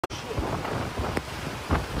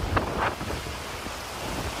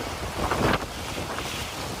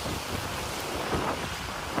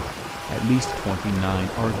least 29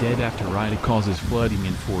 are dead after Ida causes flooding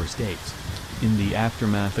in 4 states. In the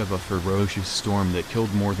aftermath of a ferocious storm that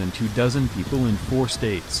killed more than 24 people in 4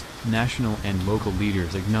 states, national and local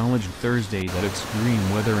leaders acknowledged Thursday that extreme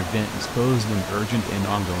weather events posed an urgent and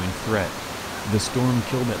ongoing threat. The storm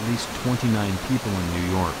killed at least 29 people in New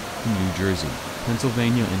York, New Jersey,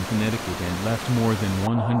 Pennsylvania and Connecticut and left more than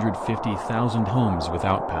 150,000 homes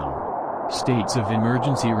without power. States of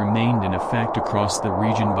emergency remained in effect across the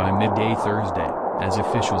region by midday Thursday, as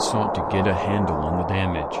officials sought to get a handle on the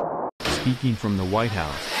damage. Speaking from the White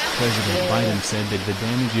House, President Biden said that the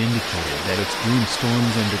damage indicated that extreme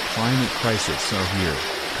storms and a climate crisis are here,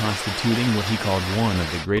 constituting what he called one of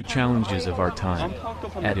the great challenges of our time.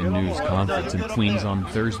 At a news conference in Queens on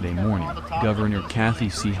Thursday morning, Governor Kathy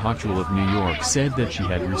Hochul of New York said that she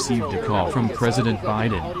had received a call from President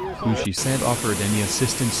Biden, who she said offered any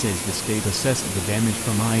assistance as the state assessed the damage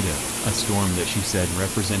from Ida, a storm that she said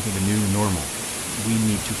represented a new normal. "We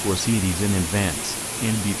need to foresee these in advance,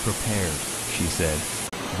 and be prepared," she said.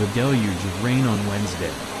 The deluge of rain on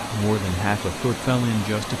Wednesday, more than half a foot fell in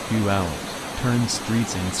just a few hours, turned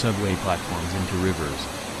streets and subway platforms into rivers.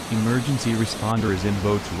 Emergency responders in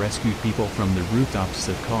boats rescued people from the rooftops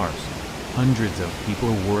of cars. Hundreds of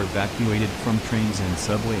people were evacuated from trains and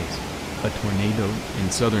subways. A tornado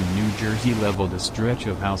in southern New Jersey leveled a stretch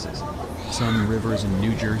of houses. Some rivers in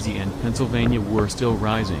New Jersey and Pennsylvania were still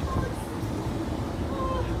rising.